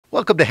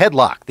Welcome to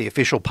HeadLocke, the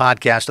official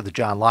podcast of the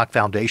John Locke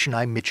Foundation.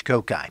 I'm Mitch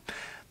Kokai.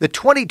 The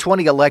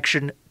 2020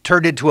 election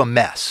turned into a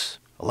mess.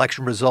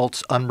 Election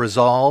results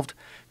unresolved,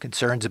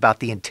 concerns about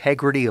the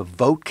integrity of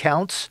vote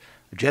counts,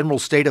 a general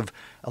state of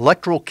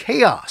electoral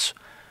chaos.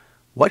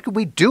 What could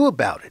we do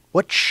about it?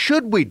 What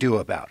should we do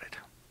about it?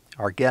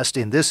 Our guest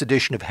in this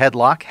edition of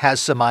HeadLocke has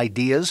some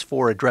ideas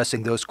for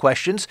addressing those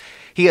questions.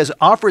 He has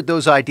offered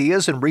those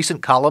ideas in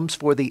recent columns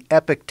for the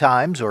Epoch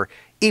Times, or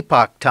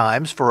Epoch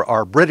Times for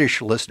our British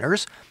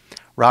listeners.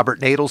 Robert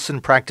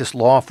Natelson practiced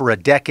law for a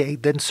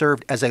decade, then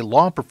served as a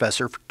law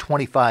professor for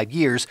 25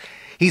 years.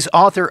 He's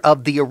author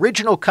of The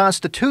Original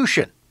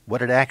Constitution,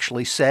 What It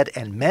Actually Said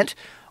and Meant.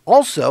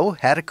 Also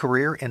had a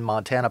career in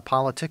Montana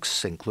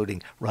politics,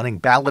 including running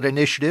ballot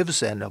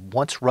initiatives and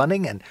once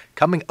running and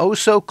coming oh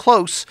so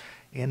close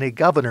in a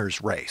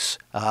governor's race.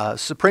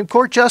 Supreme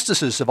Court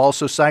justices have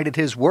also cited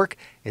his work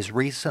as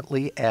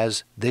recently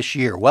as this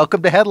year.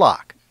 Welcome to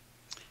HeadLocke.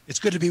 It's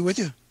good to be with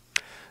you.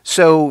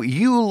 So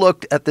you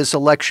looked at this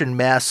election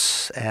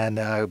mess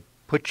and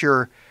put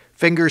your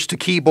fingers to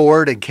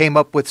keyboard and came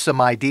up with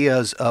some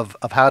ideas of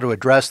how to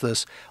address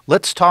this.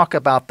 Let's talk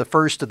about the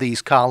first of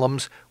these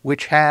columns,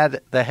 which had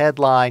the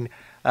headline,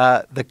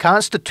 The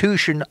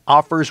Constitution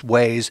Offers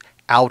Ways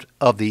Out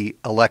of the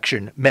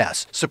Election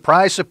Mess.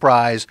 Surprise,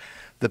 surprise,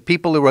 the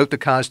people who wrote the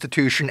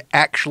Constitution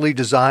actually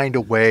designed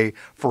a way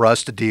for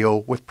us to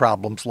deal with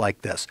problems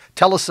like this.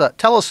 Tell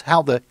us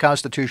how the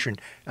Constitution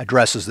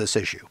addresses this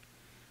issue.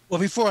 Well,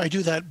 before I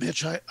do that,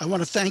 Mitch, I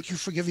want to thank you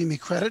for giving me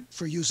credit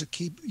for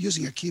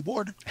using a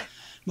keyboard.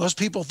 Most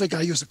people think I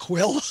use a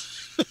quill.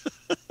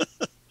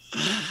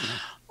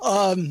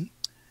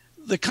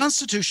 The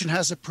Constitution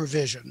has a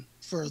provision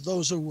for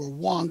those who were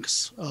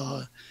wonks.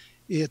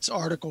 It's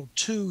Article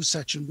 2,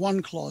 Section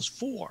 1, Clause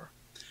 4,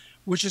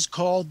 which is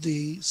called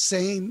the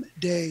Same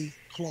Day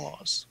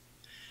Clause.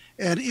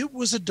 And it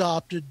was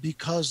adopted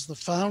because the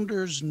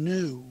founders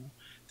knew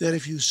that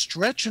if you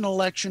stretch an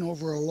election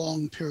over a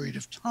long period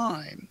of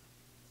time,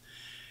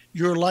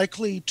 you're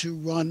likely to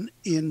run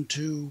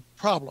into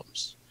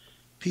problems.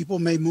 People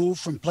may move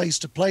from place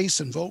to place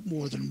and vote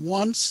more than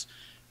once,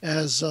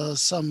 as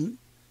some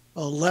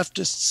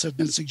leftists have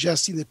been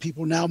suggesting that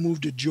people now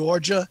move to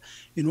Georgia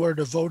in order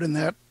to vote in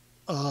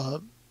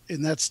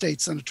that state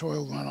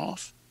senatorial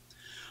runoff.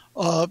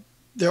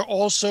 There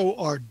also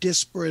are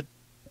disparate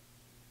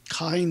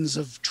kinds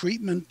of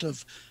treatment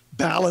of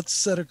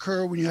ballots that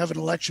occur when you have an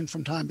election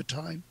from time to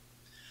time.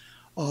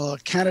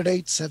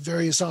 Candidates have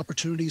various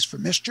opportunities for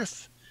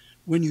mischief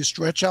when you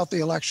stretch out the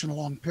election a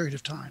long period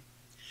of time.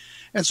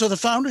 And so the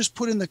founders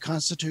put in the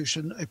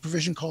Constitution a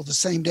provision called the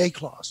Same Day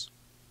Clause,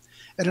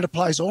 and it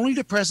applies only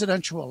to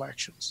presidential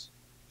elections.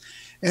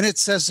 And it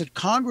says that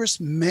Congress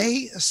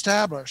may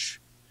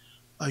establish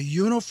a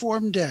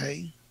uniform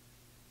day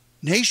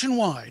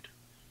nationwide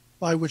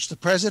by which the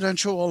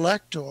presidential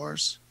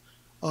electors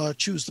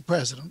choose the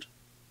president.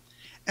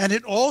 And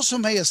it also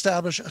may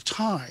establish a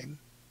time,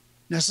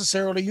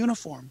 necessarily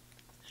uniform,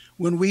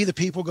 when we, the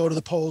people, go to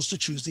the polls to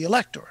choose the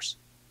electors.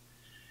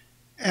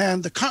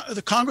 And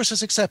the Congress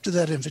has accepted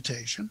that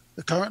invitation.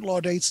 The current law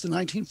dates to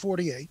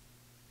 1948.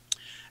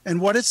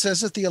 And what it says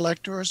is that the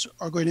electors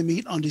are going to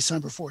meet on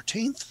December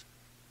 14th,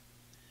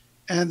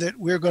 and that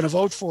we're going to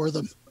vote for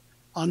them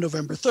on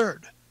November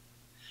 3rd.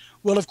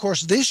 Well, of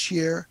course, this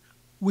year,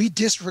 we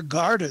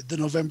disregarded the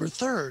November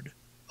 3rd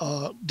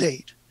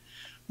date.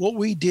 What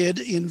we did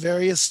in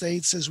various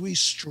states is we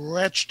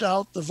stretched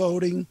out the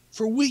voting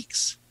for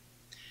weeks.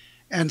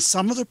 And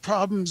some of the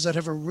problems that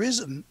have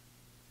arisen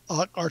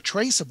are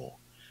traceable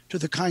to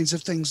the kinds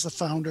of things the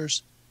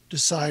founders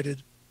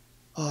decided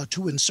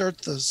to insert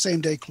the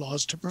same-day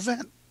clause to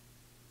prevent.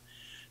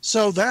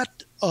 So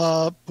that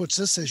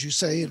puts us, as you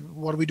say,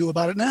 what do we do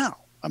about it now?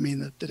 I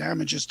mean, the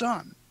damage is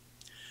done.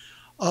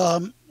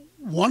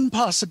 One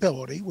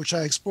possibility, which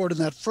I explored in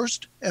that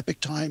first Epoch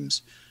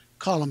Times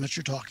column that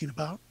you're talking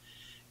about,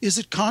 is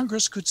that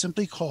Congress could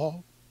simply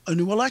call a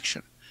new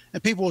election.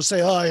 And people will say,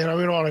 we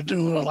don't want to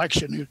do an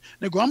election.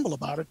 They grumble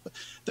about it. But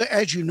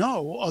as you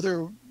know,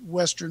 other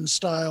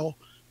Western-style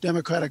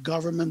democratic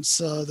governments,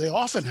 they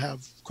often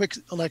have quick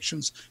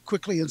elections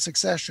quickly in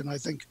succession. I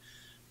think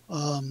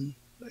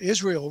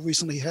Israel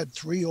recently had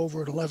 3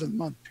 over an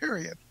 11-month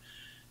period.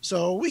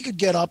 So we could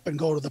get up and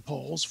go to the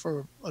polls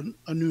for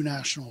a new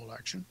national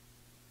election.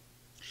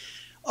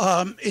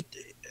 And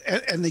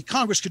the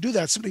Congress could do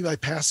that simply by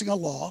passing a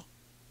law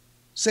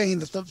saying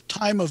that the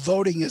time of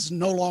voting is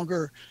no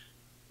longer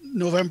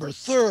November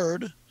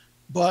 3rd,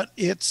 but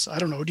it's,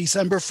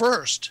 December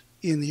 1st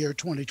in the year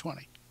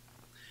 2020.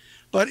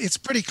 But it's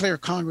pretty clear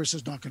Congress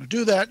is not going to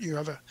do that. You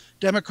have a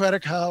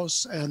Democratic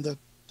House, and the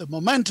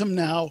momentum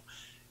now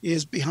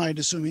is behind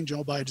assuming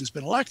Joe Biden's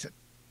been elected.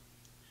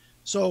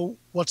 So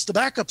what's the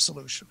backup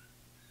solution?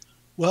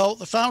 Well,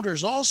 the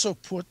founders also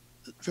put,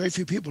 very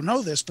few people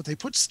know this, but they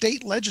put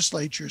state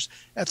legislatures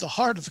at the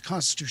heart of the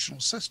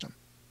constitutional system.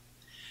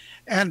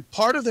 And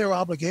part of their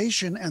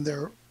obligation and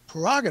their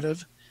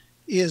prerogative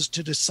is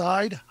to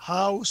decide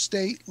how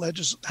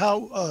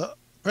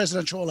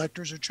presidential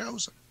electors are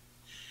chosen.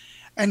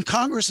 And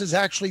Congress has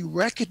actually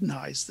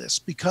recognized this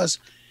because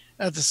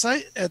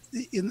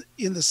in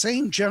the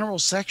same general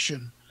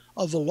section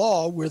of the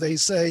law where they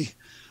say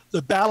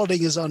the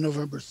balloting is on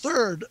November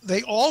 3rd,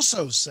 they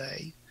also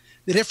say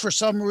that if for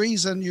some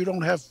reason you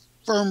don't have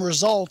firm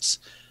results,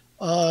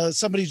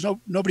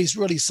 nobody's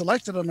really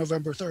selected on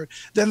November 3rd,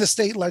 then the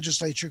state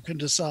legislature can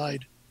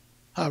decide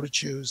how to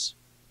choose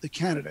the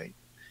candidate.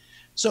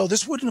 So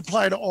this wouldn't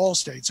apply to all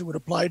states. It would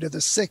apply to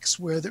the 6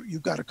 where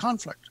you've got a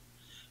conflict.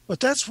 But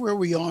that's where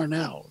we are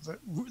now.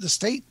 The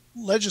state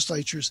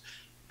legislatures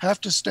have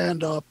to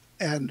stand up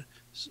and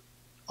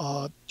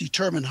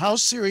determine how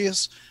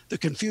serious the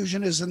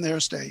confusion is in their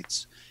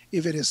states.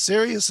 If it is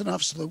serious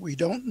enough so that we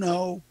don't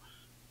know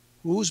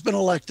who's been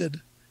elected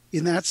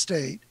in that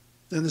state,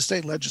 then the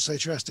state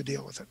legislature has to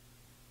deal with it.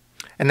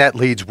 And that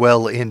leads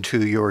well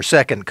into your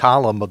second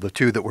column of the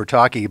two that we're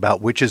talking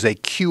about, which is a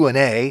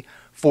Q&A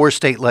for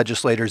state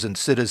legislators and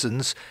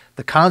citizens,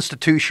 the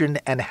Constitution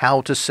and how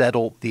to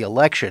settle the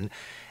election.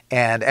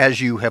 And as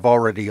you have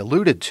already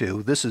alluded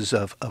to, this is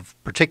of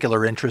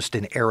particular interest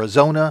in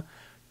Arizona,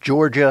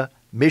 Georgia,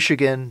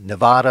 Michigan,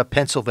 Nevada,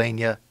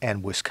 Pennsylvania,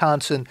 and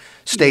Wisconsin,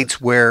 states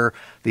yes. where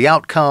the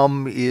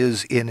outcome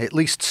is in at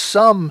least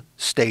some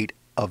state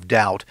of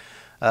doubt.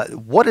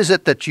 What is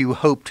it that you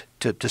hoped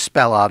to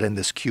spell out in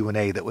this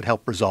Q&A that would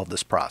help resolve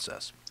this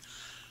process?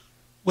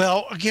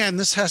 Well, again,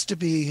 this has to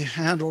be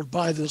handled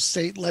by the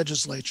state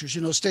legislatures.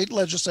 You know, state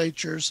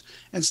legislatures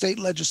and state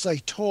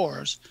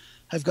legislators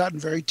have gotten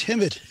very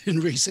timid in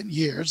recent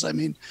years. I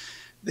mean,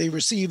 they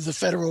receive the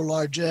federal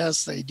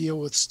largesse, they deal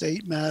with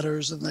state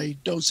matters, and they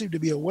don't seem to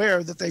be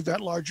aware that they've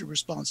got larger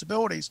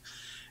responsibilities.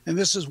 And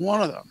this is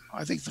one of them.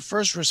 I think the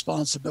first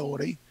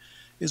responsibility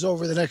is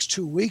over the next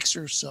 2 weeks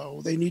or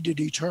so, they need to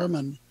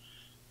determine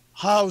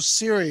how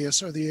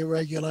serious are the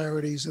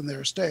irregularities in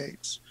their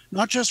states.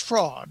 Not just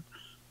fraud,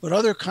 but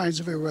other kinds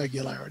of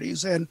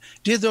irregularities. And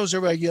did those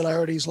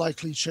irregularities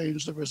likely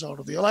change the result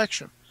of the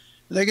election?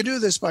 And they can do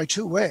this by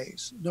 2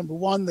 ways. Number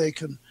one, they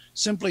can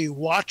simply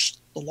watch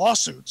the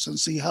lawsuits and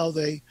see how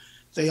they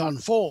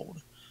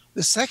unfold.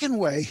 The second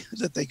way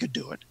that they could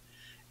do it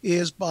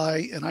is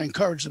by, and I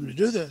encourage them to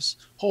do this,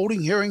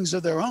 holding hearings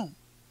of their own.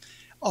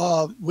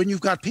 When you've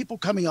got people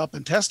coming up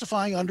and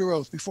testifying under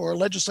oath before a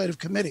legislative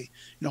committee,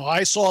 you know,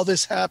 I saw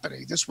this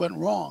happening, this went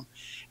wrong.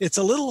 It's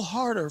a little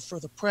harder for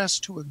the press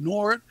to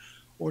ignore it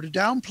or to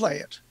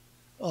downplay it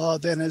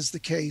than is the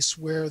case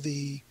where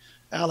the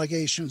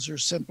allegations are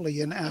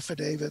simply in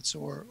affidavits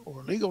or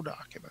legal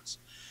documents.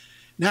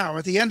 Now,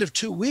 at the end of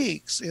 2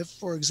 weeks, if,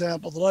 for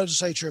example, the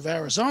legislature of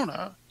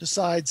Arizona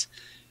decides,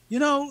 you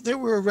know, there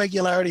were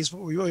irregularities,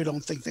 but we really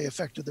don't think they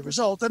affected the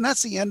result, then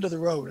that's the end of the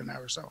road in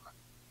Arizona.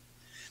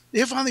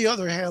 If, on the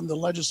other hand, the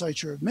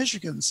legislature of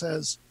Michigan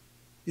says,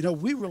 you know,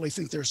 we really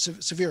think there's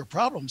severe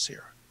problems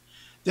here,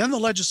 then the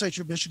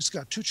legislature of Michigan's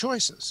got 2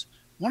 choices.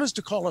 One is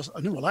to call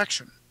a new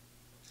election,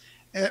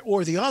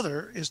 or the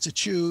other is to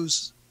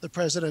choose the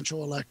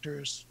presidential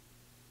electors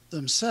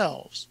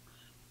themselves.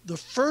 The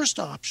first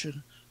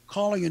option,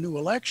 calling a new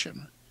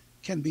election,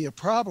 can be a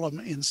problem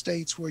in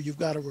states where you've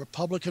got a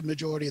Republican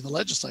majority in the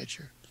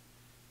legislature,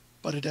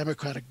 but a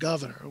Democratic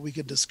governor. We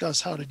could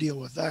discuss how to deal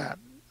with that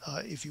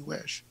if you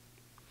wish.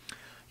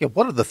 Yeah,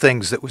 one of the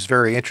things that was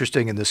very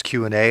interesting in this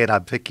Q&A, and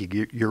I'm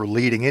thinking you're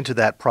leading into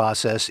that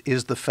process,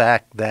 is the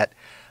fact that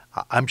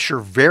I'm sure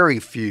very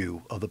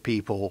few of the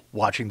people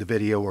watching the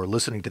video or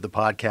listening to the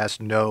podcast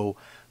know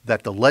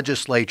that the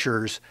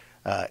legislatures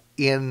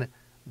in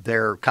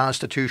their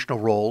constitutional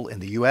role in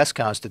the U.S.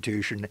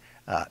 Constitution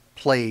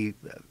play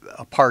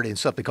a part in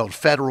something called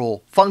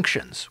federal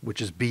functions,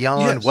 which is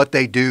beyond yes. what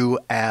they do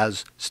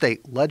as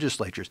state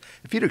legislatures.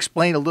 If you'd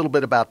explain a little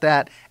bit about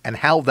that and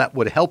how that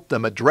would help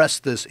them address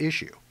this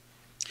issue.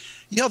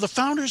 Yeah, the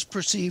founders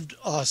perceived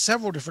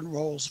several different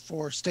roles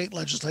for state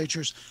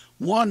legislatures.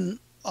 One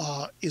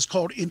is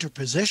called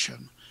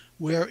interposition,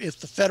 where if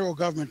the federal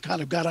government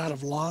kind of got out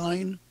of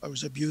line or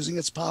was abusing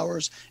its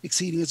powers,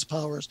 exceeding its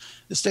powers,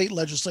 the state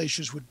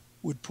legislatures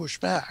would push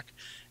back.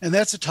 And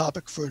that's a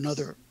topic for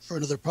another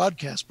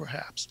podcast,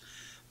 perhaps.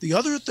 The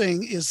other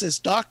thing is this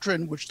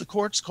doctrine, which the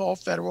courts call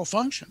federal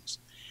functions.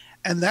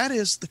 And that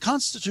is the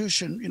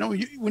Constitution. You know,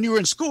 when you were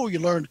in school, you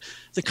learned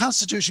the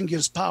Constitution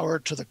gives power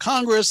to the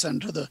Congress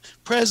and to the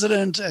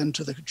president and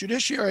to the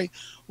judiciary.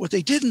 What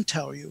they didn't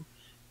tell you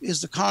is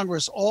the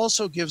Congress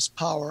also gives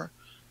power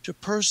to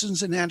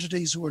persons and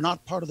entities who are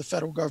not part of the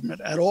federal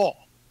government at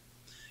all,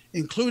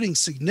 including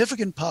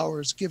significant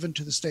powers given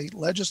to the state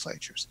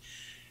legislatures.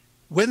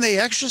 When they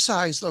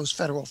exercise those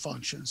federal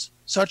functions,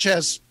 such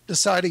as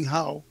deciding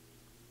how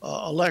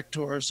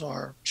electors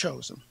are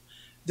chosen,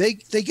 they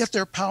get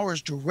their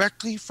powers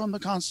directly from the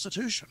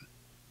Constitution,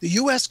 the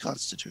U.S.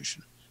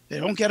 Constitution. They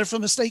don't get it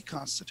from the state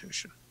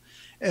Constitution.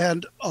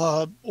 And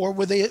or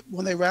when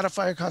they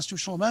ratify a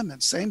constitutional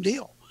amendment, same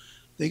deal.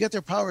 They get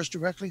their powers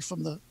directly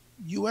from the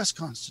U.S.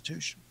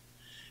 Constitution.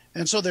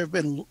 And so there have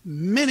been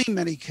many,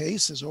 many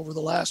cases over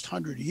the last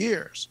 100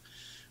 years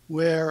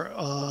where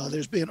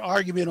there's been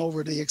argument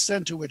over the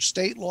extent to which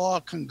state law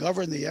can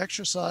govern the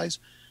exercise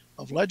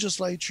of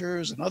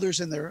legislatures and others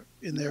in their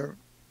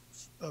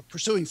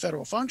pursuing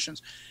federal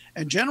functions.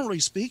 And generally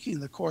speaking,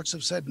 the courts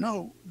have said,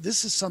 no,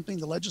 this is something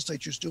the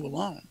legislatures do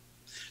alone.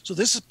 So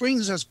this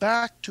brings us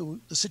back to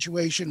the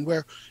situation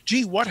where,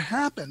 gee, what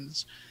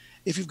happens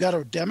if you've got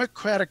a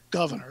Democratic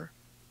governor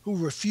who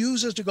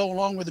refuses to go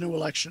along with a new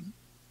election,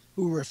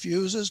 who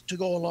refuses to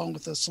go along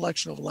with the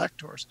selection of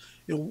electors?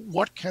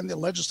 What can the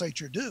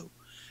legislature do?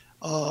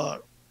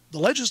 The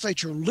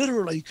legislature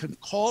literally can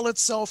call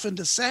itself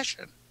into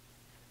session,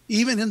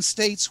 even in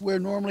states where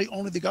normally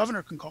only the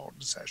governor can call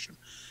into session.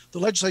 The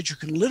legislature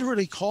can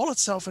literally call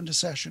itself into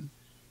session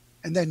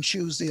and then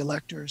choose the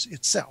electors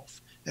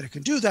itself. And it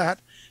can do that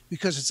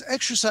because it's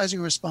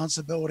exercising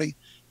responsibility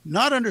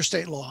not under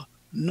state law,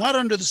 not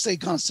under the state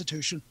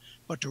constitution,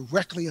 but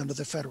directly under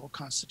the federal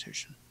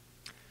constitution.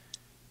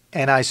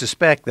 And I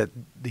suspect that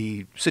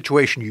the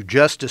situation you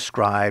just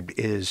described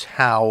is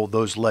how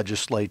those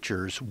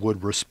legislatures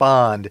would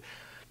respond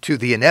to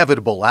the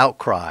inevitable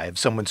outcry of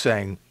someone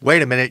saying,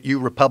 wait a minute, you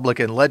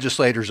Republican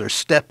legislators are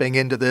stepping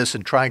into this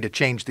and trying to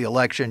change the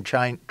election,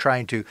 trying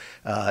to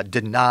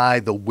deny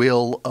the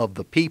will of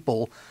the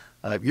people.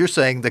 You're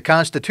saying the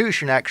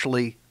Constitution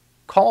actually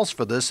calls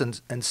for this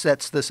and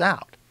sets this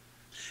out.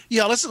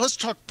 Yeah, let's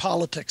talk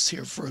politics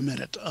here for a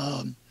minute.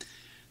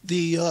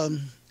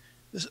 The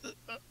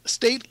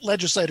state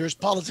legislators,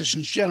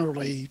 politicians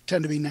generally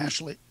tend to be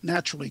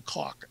naturally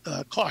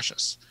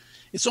cautious.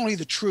 It's only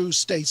the true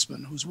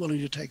statesman who's willing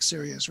to take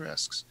serious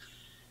risks.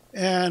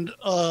 And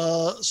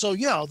so,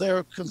 yeah,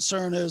 their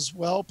concern is,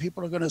 well,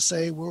 people are going to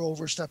say we're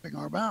overstepping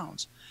our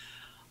bounds.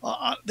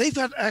 They've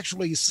got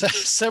actually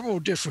several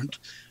different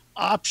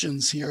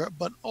options here,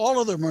 but all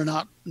of them are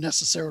not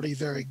necessarily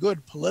very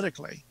good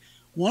politically.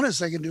 One is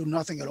they can do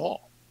nothing at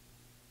all,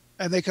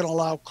 and they can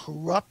allow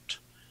corrupt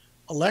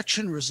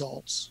election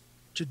results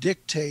to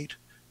dictate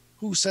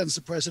who sends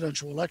the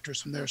presidential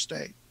electors from their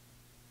state.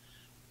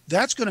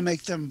 That's going to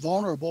make them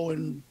vulnerable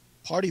in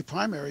party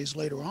primaries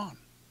later on,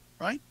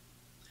 right?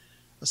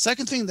 The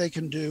second thing they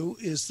can do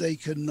is they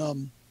can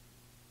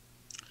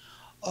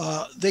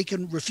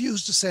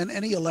refuse to send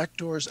any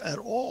electors at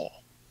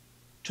all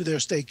to their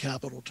state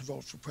capital to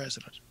vote for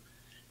president.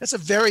 That's a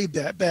very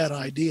bad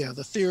idea.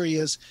 The theory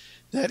is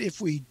that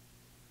if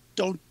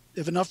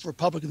enough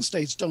Republican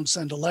states don't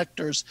send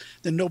electors,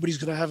 then nobody's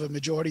going to have a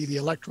majority of the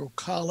electoral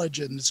college,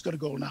 and it's going to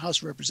go in the House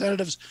of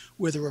Representatives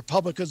where the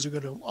Republicans are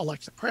going to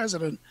elect the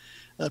president.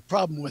 The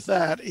problem with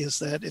that is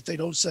that if they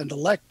don't send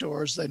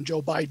electors, then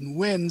Joe Biden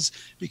wins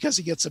because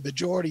he gets a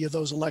majority of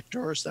those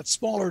electors, that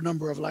smaller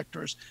number of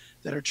electors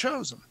that are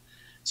chosen.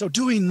 So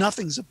doing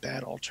nothing's a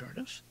bad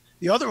alternative.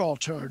 The other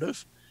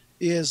alternative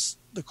is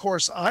the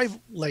course I've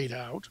laid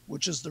out,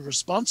 which is the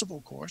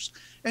responsible course.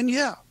 And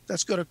yeah,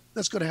 that's going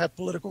to have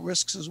political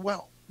risks as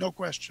well, no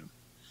question.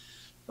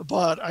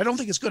 But I don't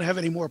think it's going to have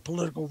any more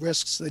political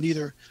risks than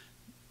either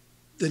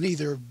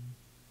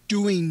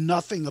doing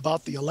nothing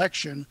about the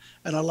election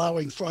and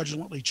allowing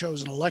fraudulently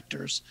chosen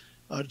electors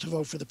to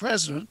vote for the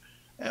president.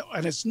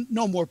 And it's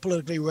no more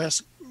political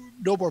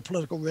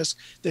risk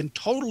than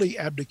totally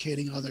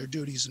abdicating on their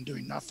duties and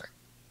doing nothing.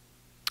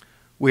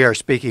 We are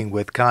speaking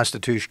with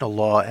constitutional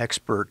law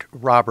expert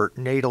Robert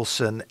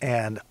Natelson,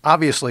 and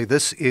obviously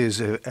this is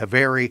a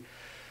very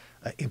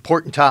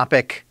important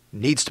topic,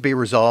 needs to be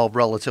resolved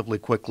relatively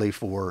quickly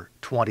for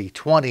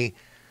 2020.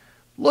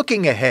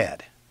 Looking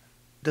ahead,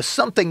 does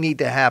something need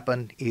to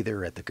happen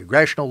either at the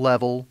congressional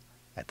level,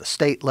 at the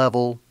state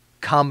level,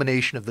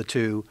 combination of the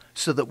two,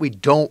 so that we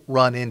don't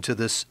run into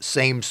this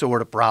same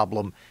sort of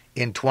problem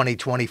in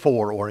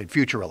 2024 or in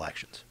future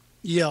elections?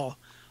 Yeah.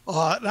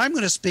 I'm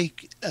going to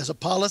speak as a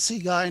policy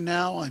guy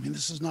now. I mean,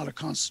 this is not a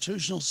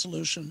constitutional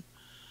solution.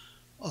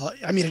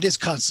 It is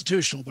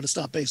constitutional, but it's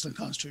not based on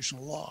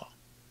constitutional law.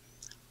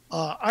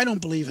 I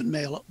don't believe in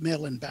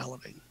mail-in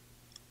balloting.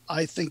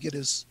 I think it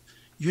is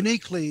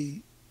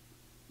uniquely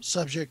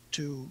subject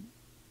to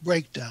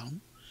breakdown.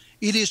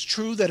 It is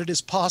true that it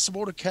is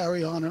possible to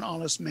carry on an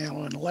honest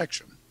mail-in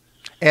election.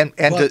 And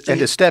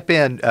to step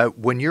in,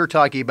 when you're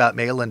talking about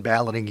mail-in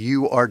balloting,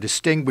 you are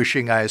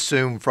distinguishing, I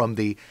assume, from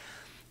the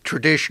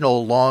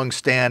traditional,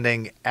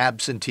 long-standing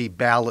absentee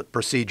ballot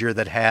procedure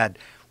that had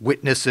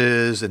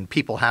witnesses and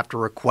people have to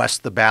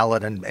request the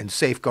ballot and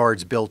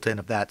safeguards built in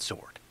of that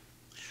sort.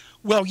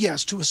 Well,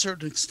 yes, to a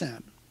certain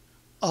extent.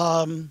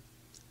 But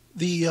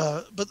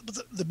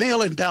the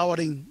mail-in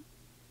balloting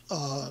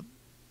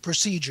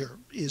procedure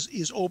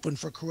is open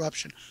for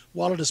corruption.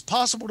 While it is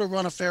possible to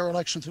run a fair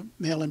election through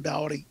mail-in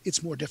balloting,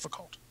 it's more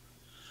difficult.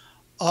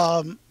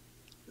 I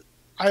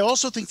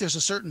also think there's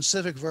a certain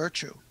civic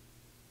virtue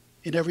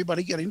in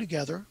everybody getting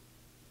together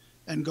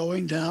and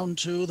going down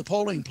to the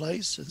polling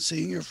place and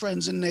seeing your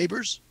friends and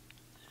neighbors.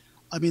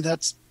 I mean,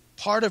 that's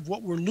part of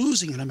what we're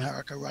losing in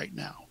America right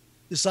now,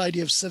 this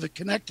idea of civic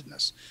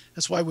connectedness.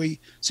 That's why we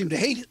seem to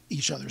hate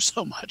each other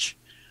so much.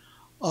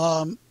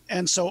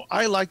 And so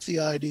I like the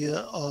idea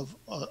of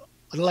an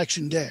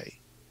election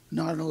day,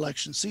 not an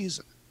election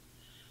season.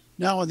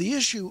 Now, on the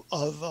issue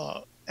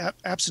of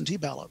absentee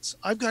ballots,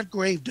 I've got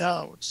grave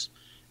doubts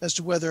as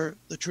to whether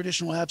the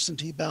traditional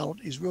absentee ballot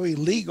is really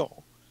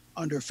legal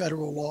under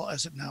federal law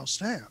as it now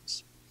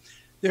stands.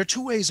 There are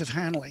two ways of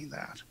handling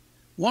that.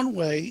 One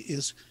way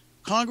is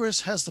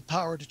Congress has the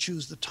power to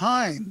choose the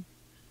time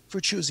for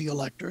choosing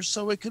electors,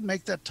 so it could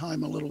make that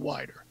time a little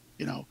wider,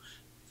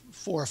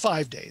 4 or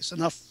 5 days,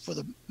 enough for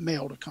the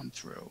mail to come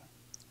through.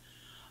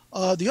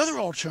 The other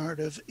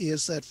alternative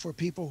is that for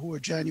people who are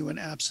genuine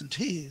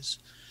absentees,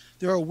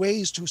 there are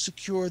ways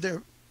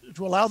to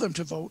allow them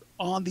to vote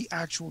on the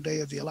actual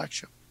day of the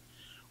election.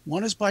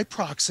 One is by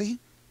proxy.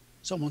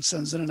 Someone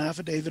sends in an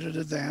affidavit in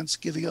advance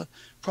giving a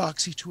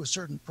proxy to a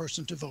certain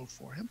person to vote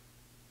for him.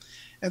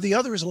 And the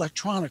other is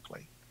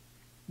electronically,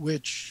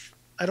 which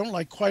I don't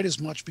like quite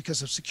as much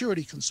because of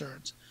security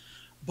concerns,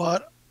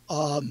 but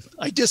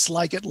I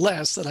dislike it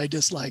less than I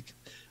dislike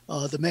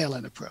the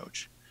mail-in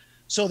approach.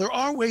 So there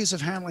are ways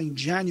of handling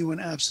genuine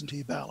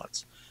absentee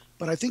ballots,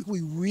 but I think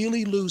we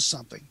really lose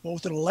something,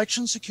 both in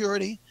election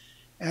security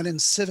and in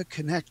civic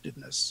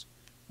connectedness,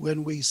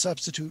 when we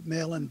substitute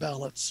mail-in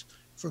ballots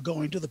for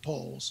going to the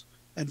polls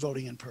and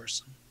voting in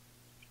person.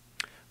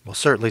 Well,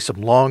 certainly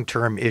some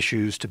long-term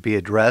issues to be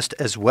addressed,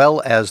 as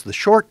well as the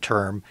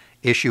short-term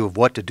issue of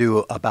what to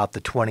do about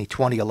the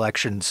 2020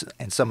 elections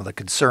and some of the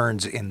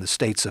concerns in the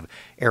states of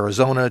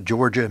Arizona,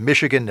 Georgia,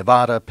 Michigan,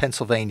 Nevada,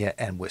 Pennsylvania,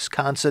 and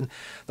Wisconsin.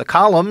 The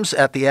columns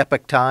at the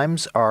Epoch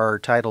Times are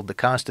titled "The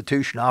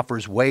Constitution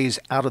Offers Ways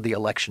Out of the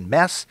Election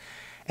Mess,"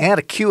 and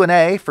a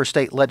Q&A for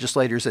state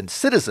legislators and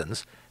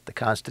citizens, "The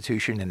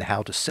Constitution and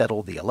How to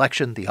Settle the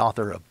Election." The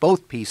author of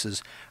both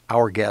pieces,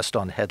 our guest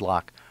on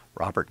HeadLocke,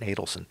 Robert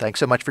Natelson.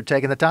 Thanks so much for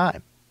taking the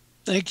time.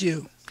 Thank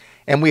you.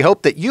 And we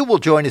hope that you will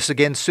join us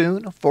again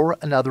soon for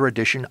another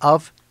edition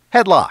of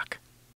HeadLocke.